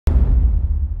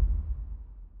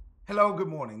Hello, good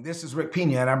morning. This is Rick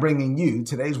Pina, and I'm bringing you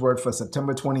today's word for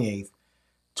September 28th,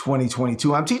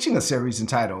 2022. I'm teaching a series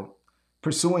entitled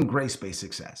Pursuing Grace-Based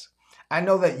Success. I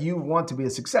know that you want to be a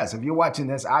success. If you're watching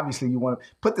this, obviously you want to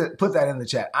put that in the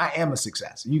chat. I am a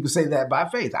success. You can say that by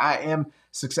faith. I am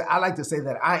success. I like to say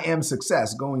that I am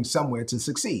success going somewhere to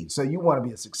succeed. So you want to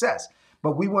be a success,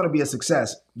 but we want to be a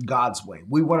success God's way.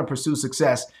 We want to pursue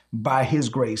success by His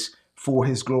grace, for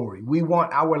His glory. We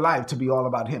want our life to be all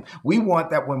about Him. We want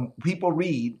that when people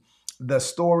read the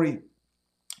story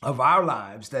of our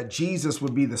lives, that Jesus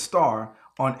would be the star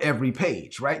on every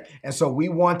page, right? And so we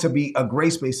want to be a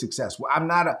grace-based success. Well, I'm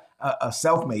not a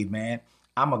self-made man.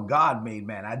 I'm a God-made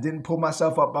man. I didn't pull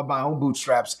myself up by my own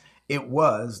bootstraps. It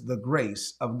was the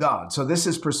grace of God. So this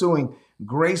is Pursuing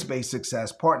Grace-Based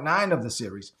Success, part 9 of the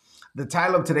series. The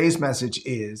title of today's message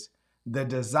is The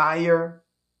Desire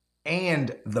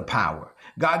and the Power.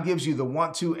 God gives you the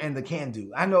want to and the can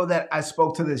do. I know that I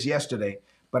spoke to this yesterday,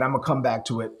 but I'm going to come back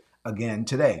to it again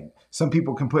today. Some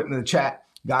people can put in the chat,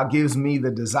 God gives me the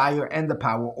desire and the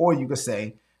power, or you could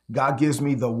say, God gives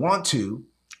me the want to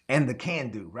and the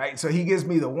can do, right? So He gives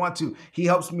me the want to. He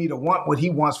helps me to want what He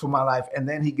wants for my life. And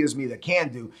then He gives me the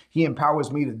can do. He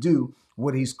empowers me to do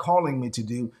what He's calling me to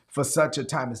do for such a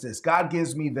time as this. God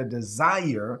gives me the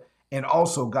desire, and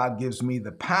also God gives me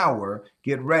the power.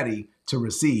 Get ready to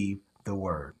receive the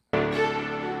word.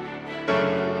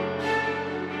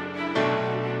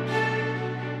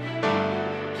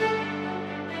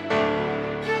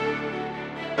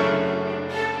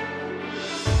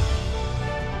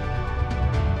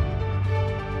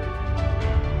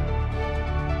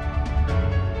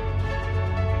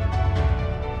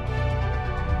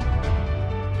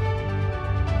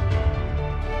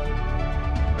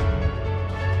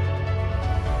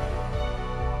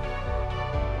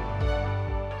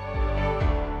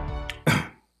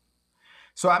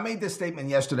 So I made this statement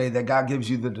yesterday that God gives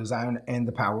you the desire and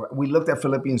the power. We looked at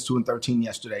Philippians 2:13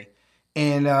 yesterday,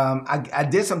 and I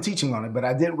did some teaching on it, but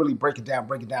I didn't really break it down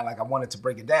like I wanted to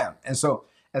break it down. And so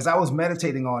as I was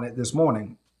meditating on it this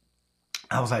morning,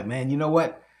 I was like, man, you know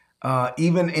what?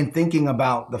 Even in thinking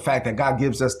about the fact that God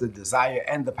gives us the desire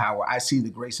and the power, I see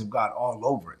the grace of God all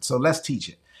over it. So let's teach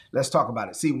it. Let's talk about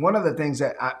it. See, one of the things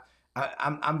that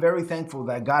I'm very thankful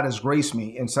that God has graced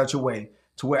me in such a way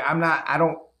to where I'm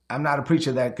not a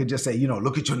preacher that could just say,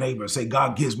 look at your neighbor and say,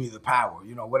 God gives me the power,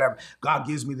 whatever. God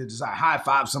gives me the desire. High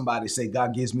five somebody, say,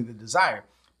 God gives me the desire,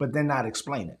 but then not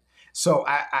explain it. So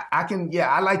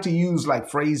I like to use like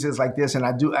phrases like this, and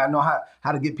I know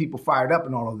how to get people fired up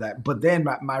and all of that. But then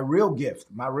my real gift,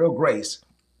 my real grace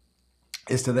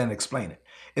is to then explain it.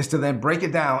 It's to then break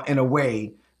it down in a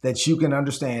way that you can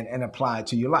understand and apply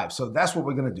to your life. So that's what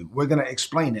we're going to do. We're going to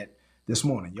explain it this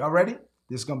morning. Y'all ready?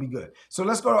 This is going to be good. So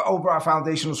let's go over our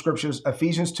foundational scriptures.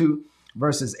 Ephesians 2,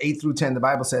 verses 8 through 10. The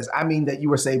Bible says, I mean that you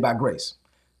were saved by grace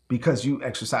because you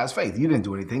exercise faith. You didn't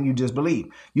do anything. You just believe.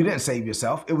 You didn't save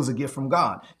yourself. It was a gift from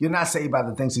God. You're not saved by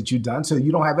the things that you've done, so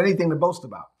you don't have anything to boast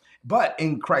about. But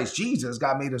in Christ Jesus,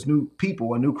 God made us new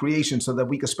people, a new creation, so that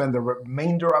we could spend the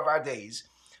remainder of our days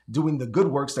doing the good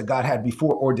works that God had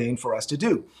before ordained for us to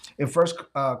do. In 1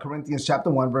 Corinthians chapter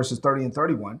 1, verses 30 and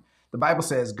 31, the Bible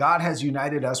says, God has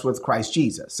united us with Christ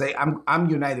Jesus. Say, I'm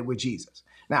united with Jesus.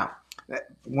 Now,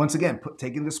 once again,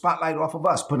 taking the spotlight off of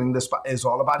us, putting the spot, it's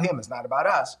all about Him. It's not about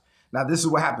us. Now, this is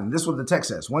what happened. This is what the text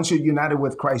says. Once you're united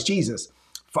with Christ Jesus,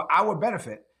 for our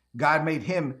benefit, God made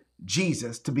Him,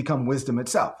 Jesus, to become wisdom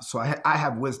itself. So I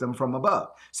have wisdom from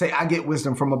above. Say, I get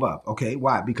wisdom from above. Okay,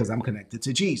 why? Because I'm connected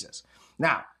to Jesus.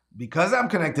 Now, because I'm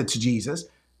connected to Jesus,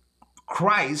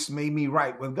 Christ made me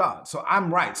right with God. So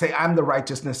I'm right. Say, I'm the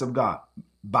righteousness of God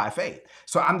by faith.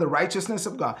 So I'm the righteousness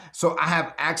of God. So I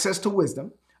have access to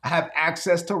wisdom. I have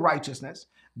access to righteousness.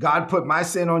 God put my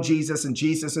sin on Jesus and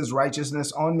Jesus's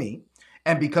righteousness on me.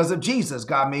 And because of Jesus,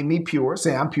 God made me pure.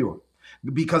 Say, I'm pure.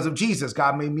 Because of Jesus,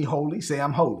 God made me holy. Say,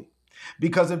 I'm holy.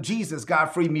 Because of Jesus, God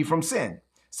freed me from sin.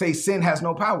 Say, sin has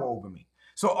no power over me.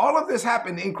 So all of this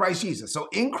happened in Christ Jesus. So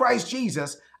in Christ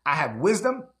Jesus, I have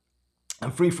wisdom.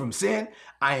 I'm free from sin,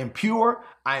 I am pure,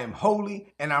 I am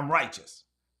holy, and I'm righteous.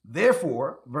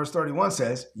 Therefore, verse 31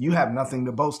 says, you have nothing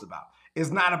to boast about. It's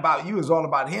not about you, it's all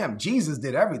about Him. Jesus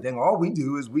did everything. All we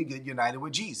do is we get united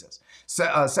with Jesus. 2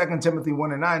 Timothy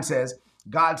 1 and 9 says,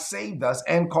 God saved us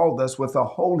and called us with a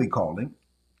holy calling,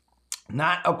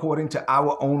 not according to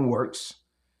our own works,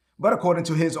 but according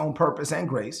to His own purpose and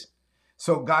grace.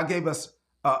 So God gave us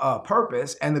a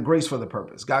purpose and the grace for the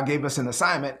purpose. God gave us an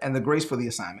assignment and the grace for the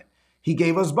assignment. He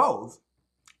gave us both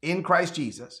in Christ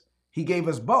Jesus. He gave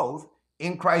us both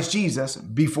in Christ Jesus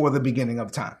before the beginning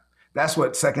of time. That's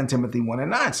what 2 Timothy 1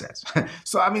 and 9 says.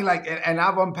 So, I mean, and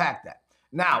I've unpacked that.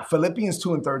 Now, Philippians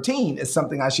 2 and 13 is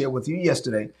something I shared with you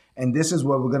yesterday, and this is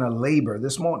where we're going to labor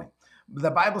this morning.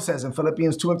 The Bible says in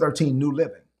Philippians 2 and 13, New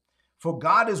Living, for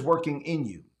God is working in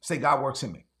you. Say, God works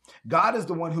in me. God is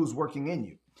the one who's working in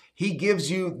you. He gives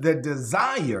you the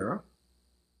desire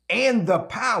and the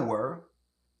power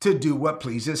to do what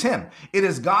pleases him. It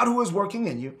is God who is working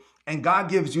in you, and God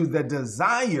gives you the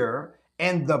desire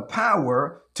and the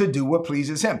power to do what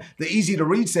pleases him. The easy to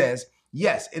read says,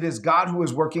 yes, it is God who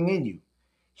is working in you.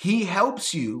 He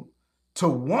helps you to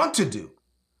want to do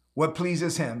what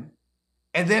pleases him,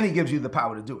 and then he gives you the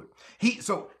power to do it.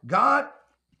 So God,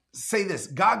 say this,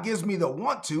 God gives me the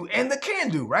want to and the can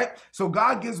do, right? So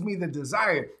God gives me the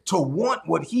desire to want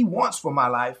what he wants for my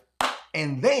life,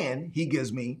 and then he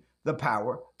gives me the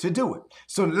power to do it.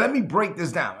 So let me break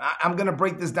this down. I'm going to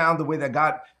break this down the way that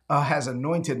God has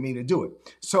anointed me to do it.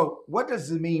 So what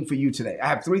does it mean for you today? I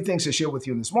have 3 things to share with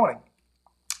you this morning.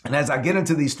 And as I get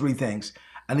into these 3 things,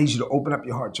 I need you to open up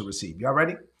your heart to receive. Y'all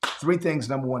ready? 3 things.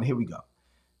 Number 1, here we go.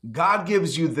 God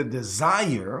gives you the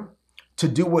desire to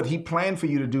do what he planned for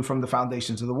you to do from the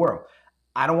foundations of the world.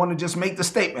 I don't want to just make the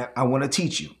statement. I want to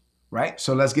teach you, right?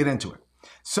 So let's get into it.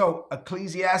 So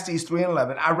Ecclesiastes 3 and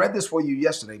 11, I read this for you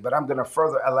yesterday, but I'm going to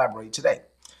further elaborate today.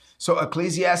 So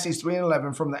Ecclesiastes 3 and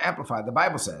 11 from the Amplified, the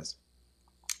Bible says,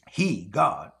 he,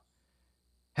 God,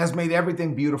 has made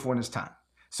everything beautiful in his time.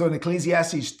 So in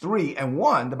Ecclesiastes 3 and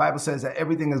 1, the Bible says that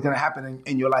everything is going to happen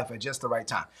in your life at just the right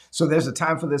time. So there's a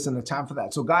time for this and a time for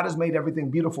that. So God has made everything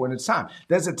beautiful in its time.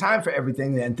 There's a time for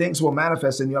everything, and things will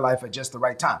manifest in your life at just the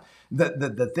right time.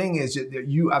 The thing is,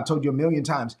 I've told you a million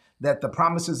times that the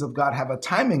promises of God have a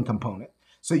timing component.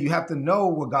 So you have to know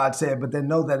what God said, but then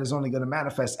know that it's only going to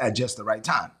manifest at just the right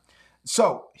time.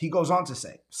 So he goes on to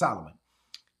say, Solomon,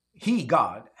 he,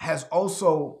 God, has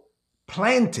also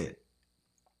planted.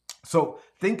 So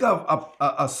think of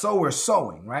a sower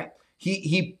sowing, right?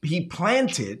 He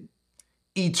planted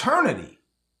eternity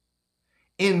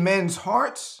in men's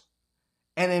hearts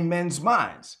and in men's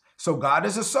minds. So God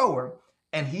is a sower,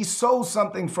 and he sows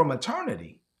something from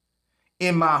eternity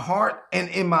in my heart and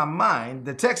in my mind.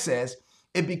 The text says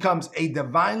it becomes a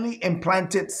divinely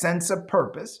implanted sense of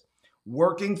purpose,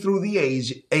 working through the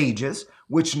ages,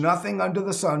 which nothing under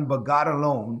the sun but God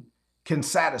alone can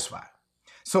satisfy.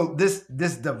 So this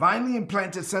divinely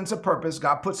implanted sense of purpose,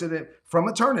 God puts it in from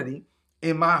eternity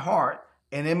in my heart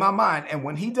and in my mind. And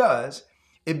when he does,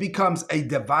 it becomes a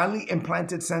divinely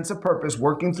implanted sense of purpose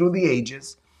working through the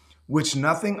ages, which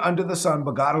nothing under the sun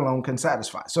but God alone can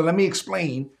satisfy. So let me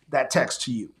explain that text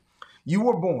to you. You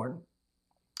were born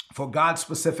for God's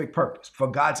specific purpose,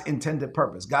 for God's intended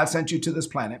purpose. God sent you to this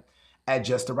planet at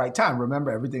just the right time. Remember,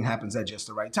 everything happens at just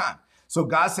the right time. So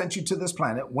God sent you to this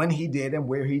planet when he did and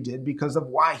where he did because of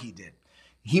why he did.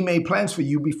 He made plans for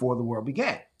you before the world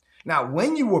began. Now,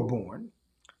 when you were born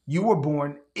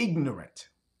ignorant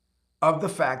of the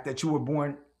fact that you were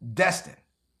born destined,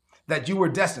 that you were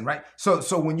destined, right?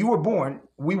 So when you were born,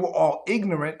 we were all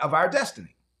ignorant of our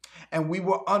destiny, and we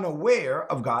were unaware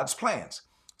of God's plans.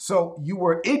 So you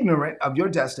were ignorant of your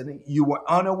destiny. You were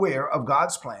unaware of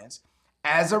God's plans.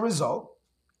 As a result,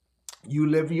 you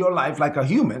live your life like a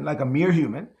human, like a mere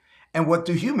human. And what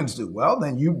do humans do? Well,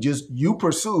 then you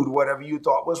pursued whatever you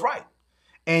thought was right.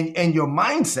 And your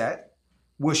mindset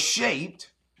was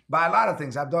shaped by a lot of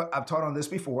things. I've taught on this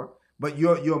before, but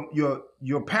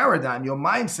your paradigm, your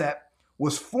mindset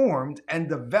was formed and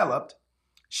developed,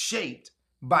 shaped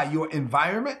by your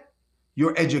environment,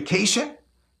 your education,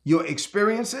 your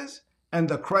experiences, and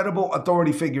the credible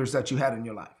authority figures that you had in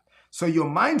your life. So your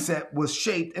mindset was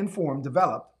shaped, informed,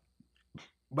 developed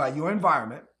by your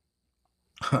environment.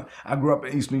 I grew up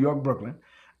in East New York, Brooklyn.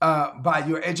 By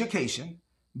your education,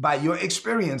 by your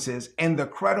experiences, and the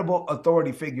credible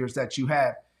authority figures that you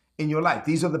have in your life.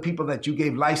 These are the people that you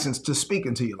gave license to speak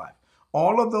into your life.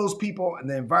 All of those people and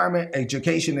the environment,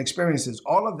 education, experiences,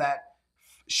 all of that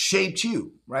shaped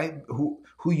you, right? Who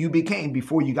you became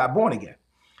before you got born again.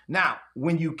 Now,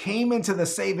 when you came into the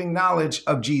saving knowledge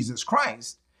of Jesus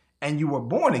Christ and you were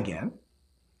born again,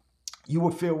 you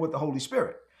were filled with the Holy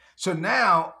Spirit. So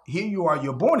now here you are,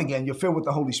 you're born again, you're filled with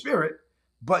the Holy Spirit,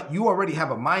 but you already have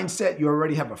a mindset, you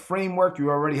already have a framework, you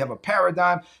already have a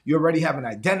paradigm, you already have an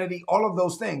identity, all of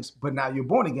those things. But now you're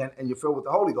born again and you're filled with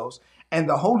the Holy Ghost. And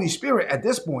the Holy Spirit at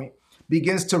this point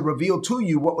begins to reveal to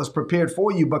you what was prepared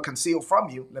for you but concealed from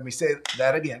you. Let me say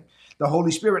that again. The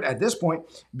Holy Spirit at this point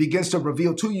begins to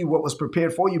reveal to you what was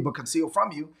prepared for you but concealed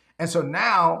from you. And so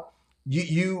now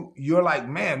you're like,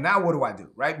 man, now what do I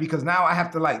do, right? Because now I have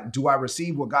to do I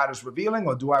receive what God is revealing,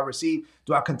 or do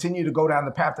I continue to go down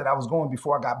the path that I was going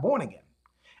before I got born again?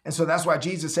 And so that's why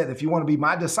Jesus said, if you want to be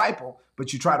my disciple,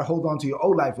 but you try to hold on to your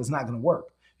old life, it's not going to work.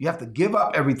 You have to give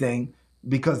up everything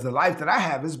because the life that I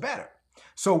have is better.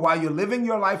 So while you're living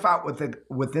your life out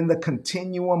within the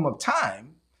continuum of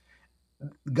time,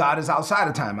 God is outside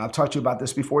of time. I've taught you about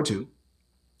this before too.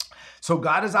 So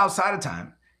God is outside of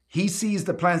time. He sees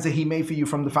the plans that he made for you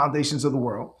from the foundations of the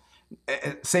world.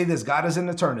 Say this, God is in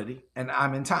eternity and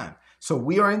I'm in time. So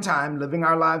we are in time, living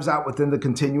our lives out within the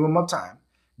continuum of time.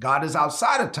 God is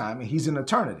outside of time and he's in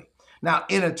eternity. Now,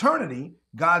 in eternity,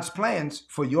 God's plans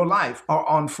for your life are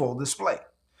on full display.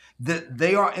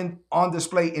 They are on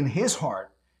display in his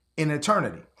heart in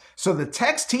eternity. So the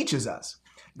text teaches us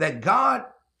that God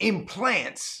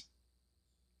implants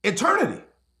eternity.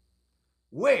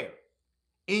 Where?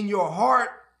 In your heart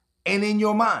and in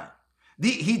your mind.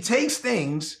 He takes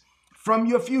things from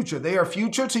your future. They are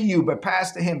future to you, but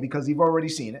past to him because you've already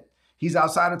seen it. He's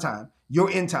outside of time.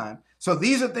 You're in time. So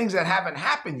these are things that haven't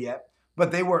happened yet,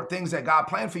 but they were things that God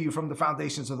planned for you from the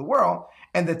foundations of the world.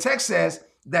 And the text says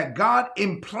that God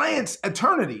implants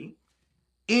eternity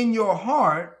in your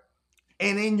heart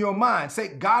and in your mind. Say,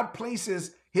 God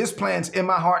places his plans in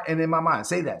my heart and in my mind.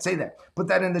 Say that. Put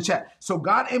that in the chat. So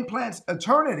God implants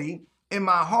eternity in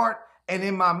my heart and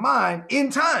in my mind in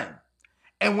time.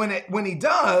 And when he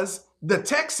does, the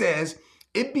text says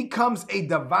it becomes a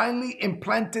divinely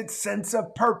implanted sense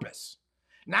of purpose.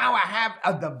 Now I have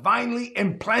a divinely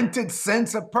implanted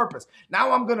sense of purpose.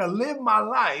 Now I'm going to live my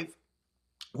life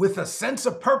with a sense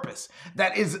of purpose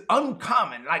that is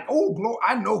uncommon. Like, oh, glory,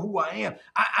 I know who I am.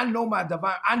 I know my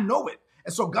divine, I know it.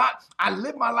 And so God, I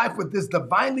live my life with this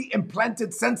divinely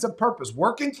implanted sense of purpose,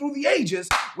 working through the ages,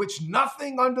 which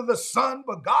nothing under the sun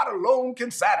but God alone can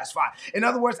satisfy. In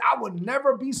other words, I will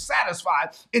never be satisfied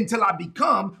until I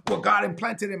become what God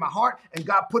implanted in my heart and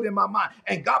God put in my mind.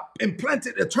 And God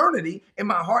implanted eternity in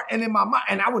my heart and in my mind.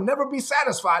 And I will never be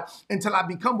satisfied until I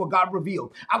become what God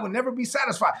revealed. I will never be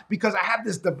satisfied because I have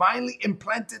this divinely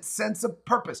implanted sense of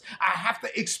purpose. I have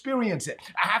to experience it.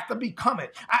 I have to become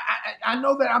it. I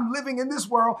know that I'm living in this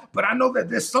world, but I know that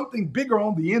there's something bigger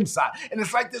on the inside. And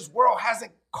it's like this world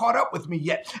hasn't caught up with me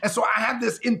yet. And so I have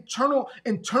this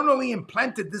internally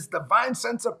implanted, this divine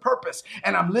sense of purpose.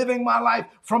 And I'm living my life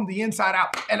from the inside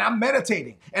out. And I'm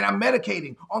meditating and I'm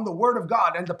medicating on the word of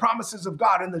God and the promises of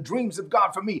God and the dreams of God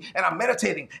for me. And I'm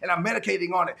meditating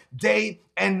on it day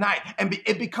and night. And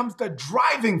it becomes the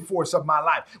driving force of my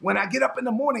life. When I get up in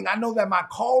the morning, I know that my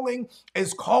calling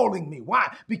is calling me.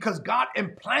 Why? Because God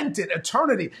implanted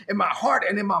eternity in my heart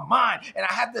and in my mind. And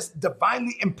I have this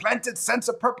divinely implanted sense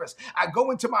of purpose. I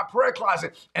go into my prayer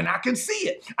closet and I can see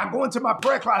it. I go into my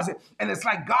prayer closet and it's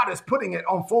like God is putting it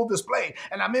on full display.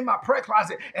 And I'm in my prayer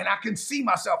closet and I can see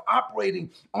myself operating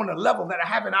on a level that I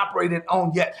haven't operated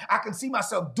on yet. I can see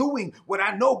myself doing what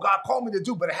I know God called me to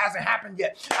do, but it hasn't happened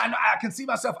yet. I can see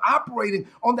myself operating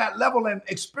on that level and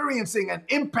experiencing and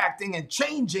impacting and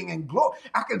changing and glory.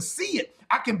 I can see it.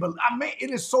 It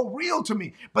is so real to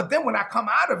me. But then when I come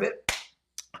out of it,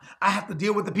 I have to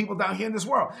deal with the people down here in this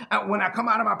world. When I come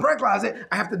out of my prayer closet,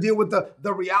 I have to deal with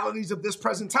the realities of this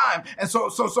present time. And so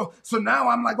now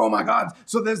I'm like, oh my God.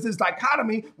 So there's this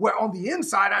dichotomy where on the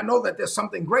inside, I know that there's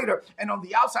something greater. And on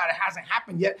the outside, it hasn't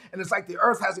happened yet. And it's like the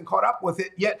earth hasn't caught up with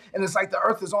it yet. And it's like the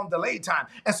earth is on delayed time.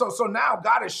 And so now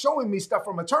God is showing me stuff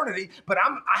from eternity, but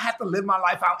I have to live my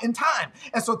life out in time.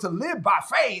 And so to live by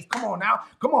faith, come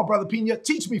on, Brother Pina,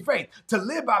 teach me faith. To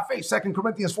live by faith, 2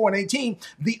 Corinthians 4:18,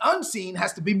 the unseen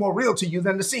has to be more real to you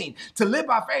than the seen. To live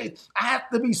by faith, I have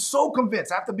to be so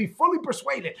convinced. I have to be fully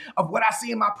persuaded of what I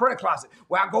see in my prayer closet,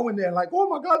 where I go in there like, oh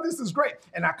my God, this is great.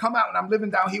 And I come out and I'm living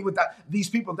down here with these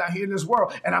people down here in this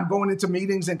world. And I'm going into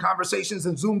meetings and conversations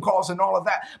and Zoom calls and all of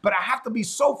that. But I have to be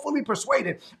so fully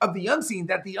persuaded of the unseen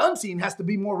that the unseen has to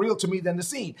be more real to me than the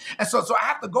seen. And so I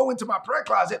have to go into my prayer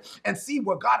closet and see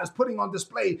what God is putting on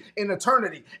display in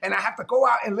eternity. And I have to go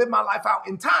out and live my life out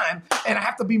in time. And I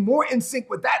have to be more in sync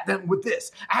with that than with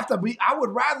this. I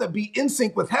would rather be in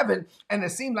sync with heaven and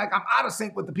it seemed like I'm out of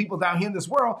sync with the people down here in this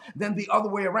world than the other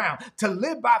way around. To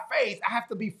live by faith, I have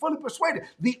to be fully persuaded.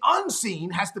 The unseen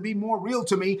has to be more real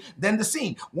to me than the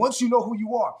seen. Once you know who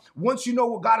you are, once you know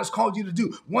what God has called you to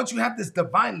do, once you have this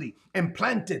divinely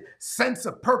implanted sense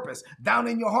of purpose down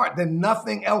in your heart, then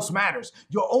nothing else matters.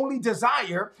 Your only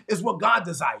desire is what God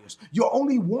desires. Your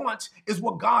only want is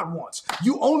what God wants.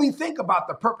 You only think about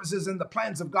the purposes and the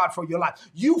plans of God for your life.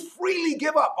 You freely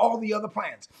give up all the other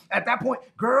plans. At that point,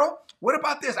 girl, what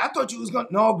about this? I thought you was going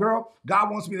to, no, girl,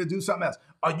 God wants me to do something else.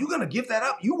 Are you going to give that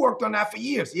up? You worked on that for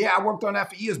years. Yeah, I worked on that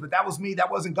for years, but that was me.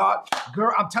 That wasn't God.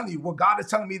 Girl, I'm telling you, what God is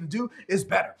telling me to do is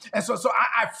better. And so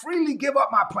I freely give up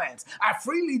my plans. I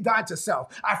freely die to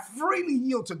self. I freely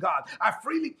yield to God. I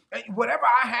freely, whatever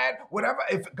I had, whatever,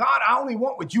 if God, I only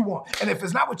want what you want. And if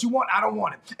it's not what you want, I don't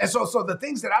want it. And so the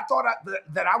things that I thought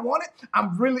that I wanted,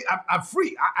 I'm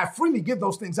free. I freely give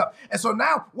those things up. And so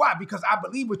now, why? Because I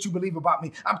believe what you believe about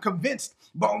me. I'm convinced.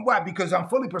 But why? Because I'm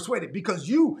fully persuaded. Because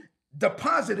you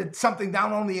deposited something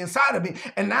down on the inside of me.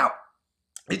 And now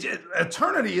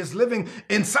eternity is living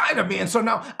inside of me. And so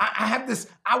now I have this,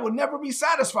 I will never be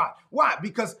satisfied. Why?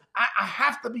 Because I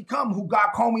have to become who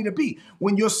God called me to be.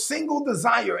 When your single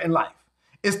desire in life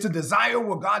is to desire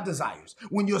what God desires,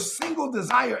 when your single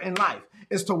desire in life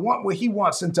is to want what he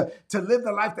wants and to live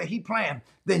the life that he planned,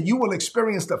 then you will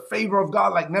experience the favor of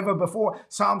God like never before.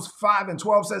 Psalms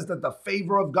 5:12 says that the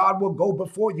favor of God will go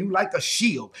before you like a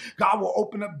shield. God will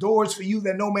open up doors for you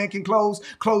that no man can close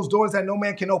doors that no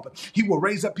man can open. He will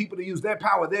raise up people to use their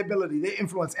power, their ability, their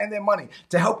influence, and their money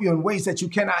to help you in ways that you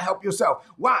cannot help yourself.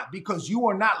 Why? Because you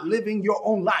are not living your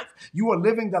own life. You are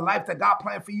living the life that God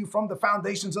planned for you from the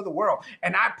foundations of the world.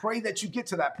 And I pray that you get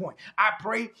to that point. I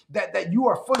pray that you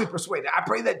are fully persuaded. I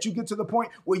pray that you get to the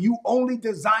point where you only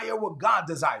desire what God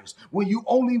desires, when you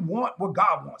only want what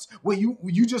God wants, when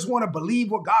you just want to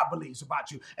believe what God believes about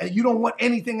you, and you don't want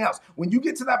anything else. When you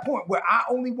get to that point where I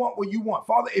only want what you want,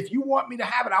 Father, if you want me to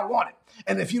have it, I want it.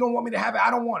 And if you don't want me to have it,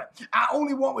 I don't want it. I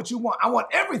only want what you want. I want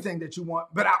everything that you want,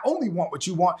 but I only want what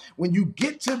you want. When you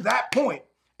get to that point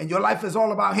and your life is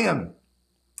all about him,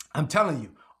 I'm telling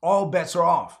you, all bets are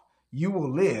off. You will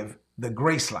live the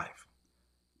grace life.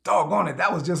 Doggone it.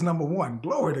 That was just number one.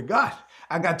 Glory to God.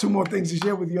 I got two more things to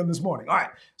share with you on this morning. All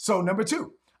right. So number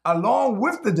two, along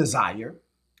with the desire,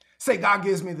 say God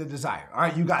gives me the desire. All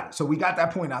right. You got it. So we got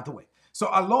that point out the way. So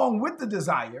along with the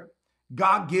desire,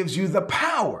 God gives you the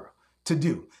power to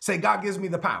do. Say God gives me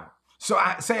the power. So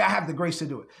I have the grace to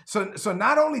do it. So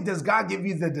not only does God give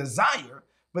you the desire,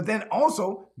 but then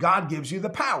also God gives you the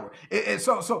power.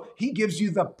 So he gives you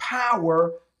the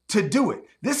power to do it.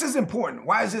 This is important.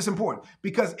 Why is this important?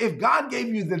 Because if God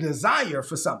gave you the desire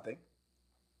for something,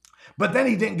 but then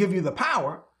he didn't give you the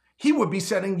power, he would be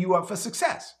setting you up for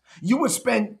success. You would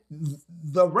spend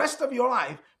the rest of your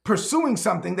life pursuing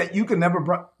something that you could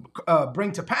never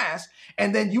bring to pass.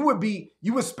 And then you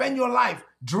would spend your life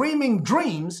dreaming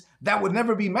dreams that would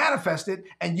never be manifested,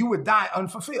 and you would die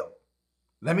unfulfilled.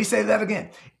 Let me say that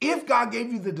again. If God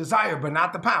gave you the desire, but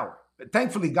not the power,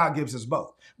 thankfully, God gives us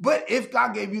both. But if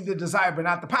God gave you the desire, but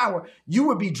not the power, you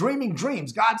would be dreaming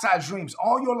dreams, God-sized dreams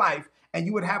all your life. And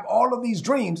you would have all of these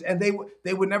dreams and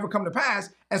they would never come to pass.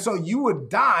 And so you would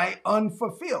die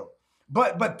unfulfilled.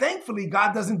 But thankfully,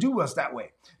 God doesn't do us that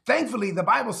way. Thankfully, the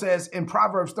Bible says in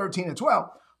Proverbs 13:12,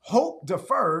 hope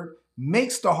deferred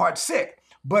makes the heart sick,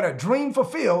 but a dream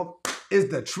fulfilled is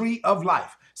the tree of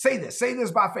life. Say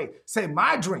this by faith. Say,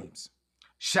 my dreams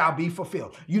shall be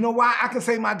fulfilled. You know why I can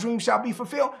say my dreams shall be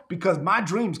fulfilled? Because my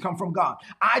dreams come from God.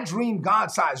 I dream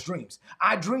God-sized dreams.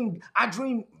 I dream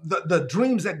the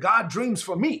dreams that God dreams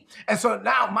for me. And so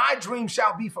now my dreams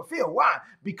shall be fulfilled. Why?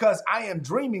 Because I am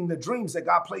dreaming the dreams that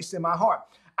God placed in my heart.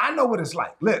 I know what it's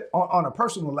like. Look, on a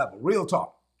personal level, real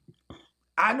talk.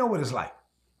 I know what it's like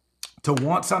to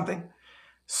want something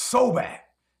so bad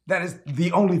that is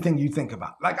the only thing you think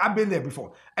about. Like, I've been there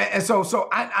before. And so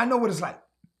I know what it's like.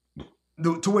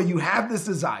 To where you have this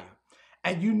desire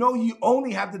and you know you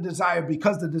only have the desire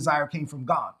because the desire came from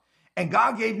God. And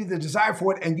God gave you the desire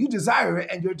for it and you desire it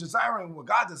and you're desiring what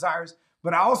God desires.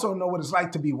 But I also know what it's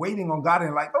like to be waiting on God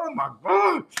and like, oh my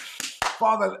God,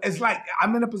 Father, it's like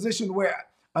I'm in a position where,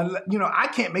 I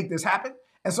can't make this happen.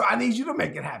 And so I need you to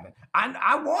make it happen.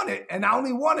 I want it, and I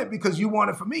only want it because you want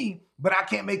it for me, but I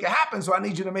can't make it happen, so I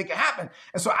need you to make it happen.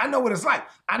 And so I know what it's like.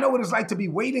 I know what it's like to be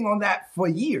waiting on that for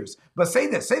years. But say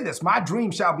this, my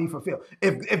dream shall be fulfilled.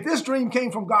 If this dream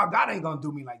came from God, God ain't going to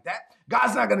do me like that.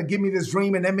 God's not going to give me this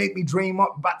dream and then make me dream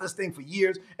up about this thing for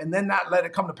years and then not let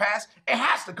it come to pass. It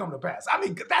has to come to pass. I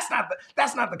mean, that's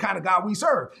not the kind of God we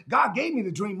serve. God gave me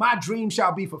the dream. My dream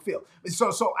shall be fulfilled.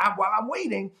 So while I'm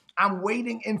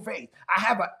waiting in faith. I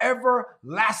have an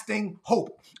everlasting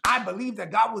hope. I believe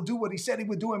that God will do what he said he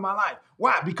would do in my life.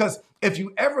 Why? Because if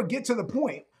you ever get to the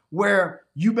point where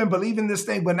you've been believing this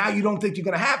thing, but now you don't think you're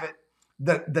going to have it,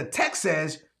 the text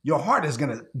says your heart is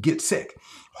going to get sick.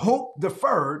 Hope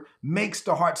deferred makes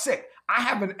the heart sick. I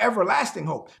have an everlasting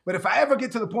hope. But if I ever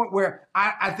get to the point where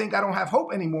I think I don't have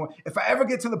hope anymore, if I ever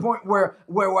get to the point where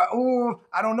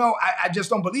I don't know, I just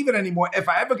don't believe it anymore. If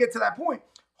I ever get to that point,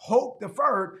 hope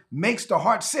deferred makes the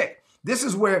heart sick. This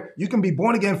is where you can be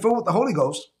born again, filled with the Holy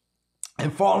Ghost,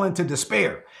 and fall into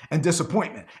despair and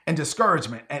disappointment and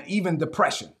discouragement and even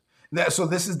depression. So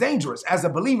this is dangerous. As a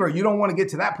believer, you don't want to get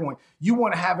to that point. You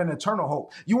want to have an eternal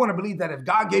hope. You want to believe that if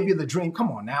God gave you the dream,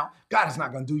 come on now, God is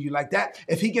not going to do you like that.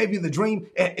 If he gave you the dream,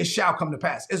 it shall come to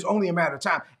pass. It's only a matter of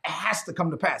time. It has to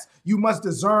come to pass. You must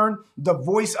discern the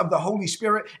voice of the Holy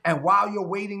Spirit. And while you're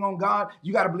waiting on God,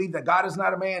 you got to believe that God is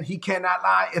not a man. He cannot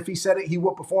lie. If he said it, he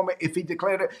will perform it. If he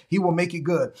declared it, he will make it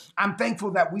good. I'm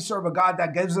thankful that we serve a God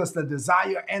that gives us the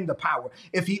desire and the power.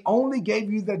 If he only gave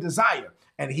you the desire,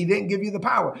 and he didn't give you the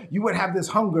power, you would have this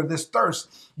hunger, this thirst.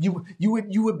 You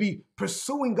would be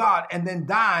pursuing God and then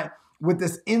die with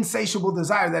this insatiable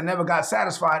desire that never got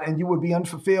satisfied, and you would be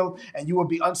unfulfilled and you would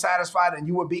be unsatisfied and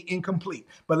you would be incomplete.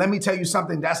 But let me tell you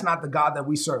something, that's not the God that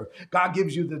we serve. God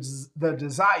gives you the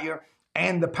desire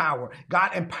and the power.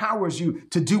 God empowers you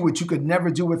to do what you could never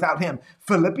do without him.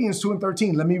 Philippians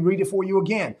 2:13, let me read it for you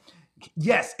again.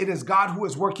 Yes, it is God who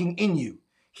is working in you.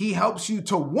 He helps you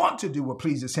to want to do what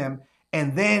pleases him,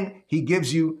 and then he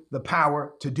gives you the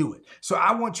power to do it. So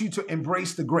I want you to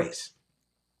embrace the grace.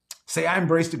 Say, I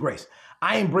embrace the grace.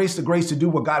 I embrace the grace to do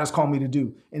what God has called me to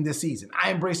do in this season.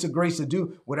 I embrace the grace to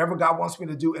do whatever God wants me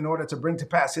to do in order to bring to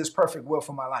pass his perfect will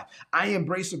for my life. I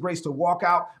embrace the grace to walk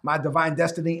out my divine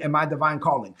destiny and my divine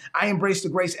calling. I embrace the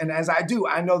grace, and as I do,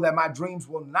 I know that my dreams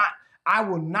I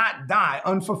will not die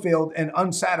unfulfilled and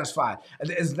unsatisfied.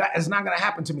 It's not going to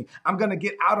happen to me. I'm going to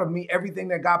get out of me everything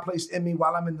that God placed in me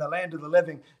while I'm in the land of the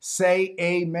living. Say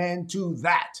amen to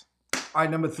that. All right,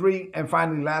 number 3, and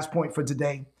finally, last point for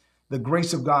today. The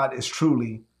grace of God is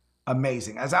truly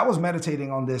amazing. As I was meditating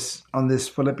on this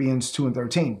Philippians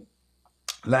 2:13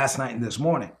 last night and this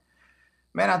morning,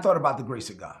 man, I thought about the grace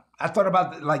of God. I thought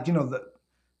about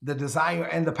the desire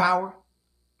and the power.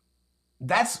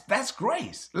 That's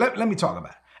grace. Let me talk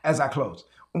about it as I close.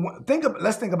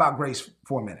 Let's think about grace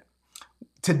for a minute.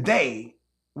 Today,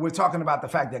 we're talking about the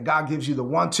fact that God gives you the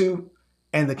want to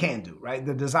and the can do, right?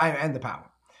 The desire and the power.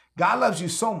 God loves you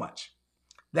so much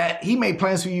that he made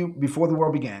plans for you before the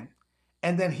world began,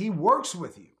 and then he works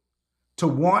with you to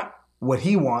want what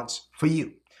he wants for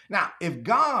you. Now, if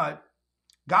God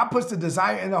puts the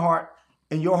desire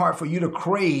in your heart for you to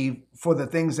crave for the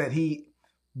things that he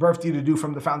birthed you to do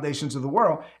from the foundations of the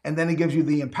world, and then he gives you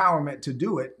the empowerment to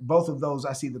do it, both of those,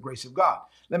 I see the grace of God.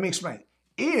 Let me explain.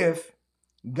 If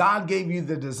God gave you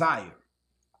the desire,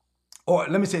 or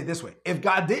let me say it this way, if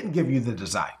God didn't give you the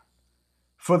desire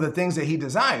for the things that he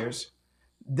desires,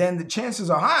 then the chances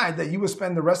are high that you would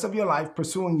spend the rest of your life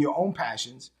pursuing your own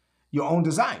passions, your own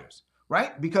desires,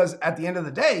 right? Because at the end of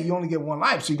the day, you only get one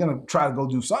life, so you're going to try to go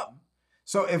do something.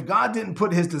 So if God didn't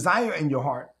put his desire in your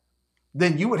heart,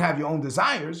 then you would have your own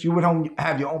desires, you would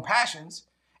have your own passions,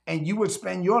 and you would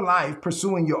spend your life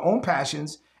pursuing your own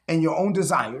passions and your own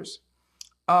desires.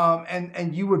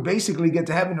 And you would basically get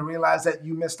to heaven and realize that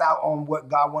you missed out on what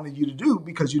God wanted you to do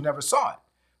because you never saw it.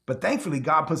 But thankfully,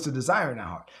 God puts the desire in our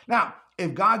heart. Now,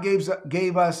 if God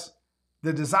gave us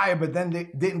the desire, but then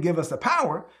didn't give us the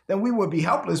power, then we would be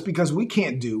helpless because we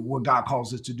can't do what God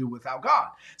calls us to do without God.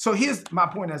 So here's my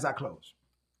point as I close.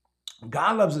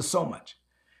 God loves us so much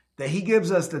that he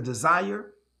gives us the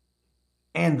desire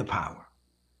and the power.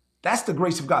 That's the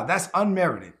grace of God. That's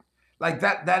unmerited. Like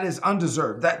that is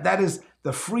undeserved. That is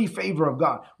the free favor of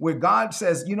God, where God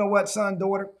says, you know what, son,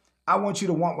 daughter, I want you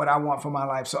to want what I want for my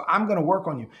life. So I'm going to work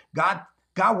on you.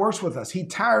 God works with us. He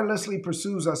tirelessly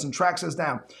pursues us and tracks us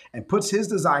down and puts his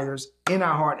desires in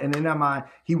our heart and in our mind.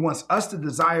 He wants us to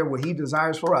desire what he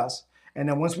desires for us. And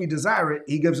then once we desire it,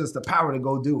 he gives us the power to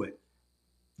go do it.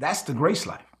 That's the grace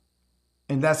life.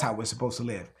 And that's how we're supposed to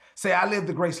live. Say, I live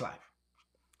the grace life.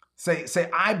 Say,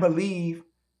 I believe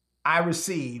I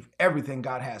receive everything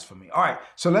God has for me. All right,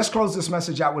 so let's close this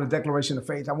message out with a declaration of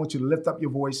faith. I want you to lift up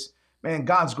your voice. Man,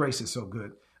 God's grace is so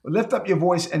good. Lift up your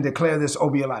voice and declare this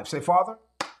over your life. Say, Father,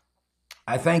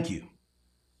 I thank you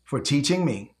for teaching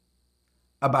me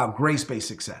about grace-based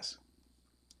success.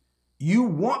 You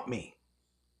want me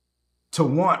to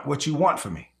want what you want for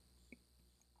me.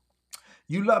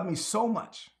 You love me so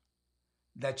much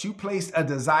that you placed a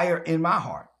desire in my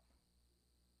heart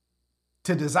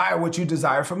to desire what you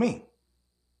desire for me.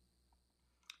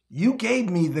 You gave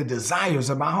me the desires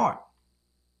of my heart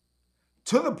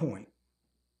to the point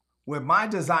where my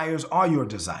desires are your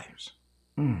desires.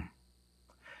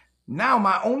 Now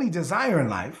my only desire in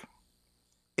life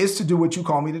is to do what you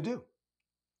call me to do.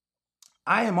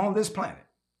 I am on this planet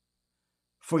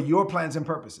for your plans and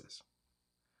purposes.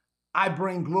 I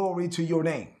bring glory to your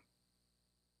name.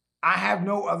 I have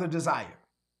no other desire.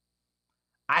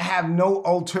 I have no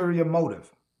ulterior motive.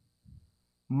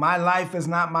 My life is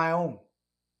not my own.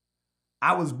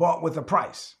 I was bought with a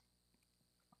price.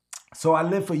 So I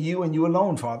live for you and you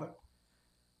alone, Father.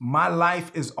 My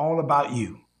life is all about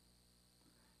you.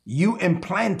 You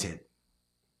implanted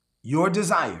your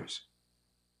desires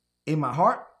in my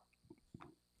heart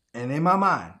and in my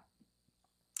mind,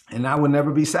 and I will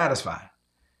never be satisfied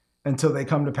until they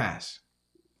come to pass.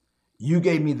 You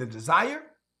gave me the desire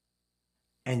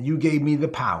and you gave me the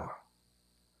power.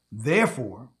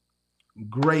 Therefore,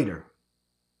 greater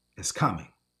is coming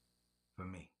for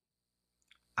me.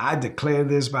 I declare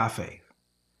this by faith.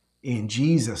 In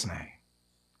Jesus' name,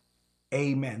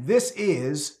 amen. This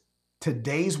is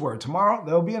today's word. Tomorrow,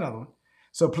 there'll be another one.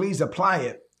 So please apply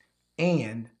it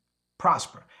and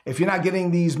prosper. If you're not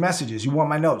getting these messages, you want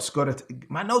my notes,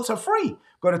 my notes are free.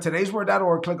 Go to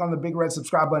todaysword.org, click on the big red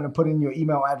subscribe button and put in your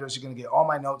email address. You're going to get all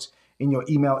my notes in your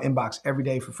email inbox every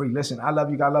day for free. Listen, I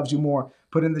love you. God loves you more.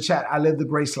 Put in the chat, I live the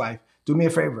grace life. Do me a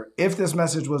favor. If this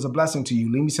message was a blessing to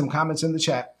you, leave me some comments in the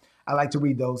chat. I like to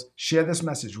read those. Share this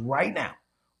message right now.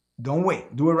 Don't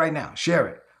wait. Do it right now. Share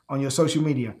it on your social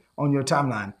media, on your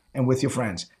timeline, and with your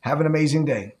friends. Have an amazing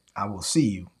day. I will see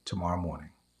you tomorrow morning.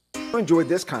 If you enjoyed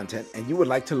this content and you would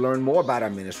like to learn more about our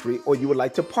ministry or you would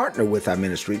like to partner with our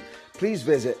ministry, please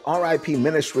visit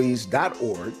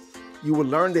ripministries.org. You will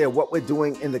learn there what we're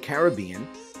doing in the Caribbean,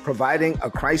 providing a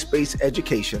Christ-based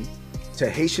education to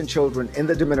Haitian children in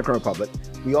the Dominican Republic.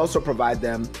 We also provide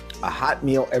them a hot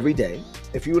meal every day.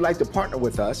 If you would like to partner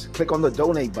with us, click on the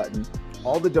donate button.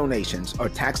 All the donations are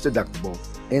tax deductible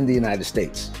in the United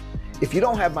States. If you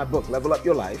don't have my book, Level Up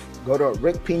Your Life, go to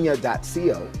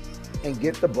rickpina.co and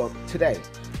get the book today.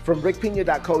 From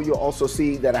rickpina.co, you'll also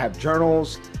see that I have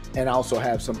journals and I also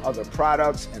have some other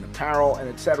products and apparel and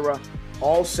etc.,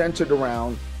 all centered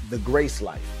around the grace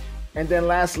life. And then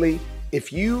lastly,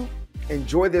 if you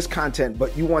enjoy this content,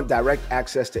 but you want direct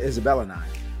access to Isabel and I,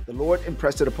 the Lord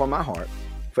impressed it upon my heart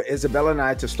for Isabel and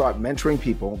I to start mentoring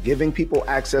people, giving people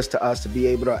access to us to be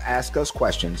able to ask us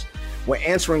questions. We're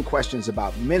answering questions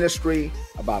about ministry,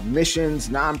 about missions,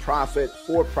 nonprofit,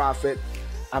 for-profit.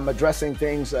 I'm addressing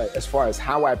things as far as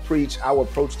how I preach, our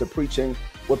approach to preaching.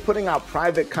 We're putting out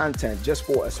private content just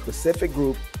for a specific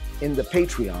group in the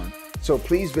Patreon. So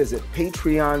please visit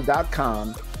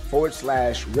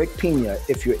patreon.com/Rick Pina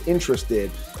if you're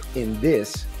interested in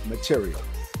this material.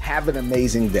 Have an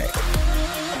amazing day.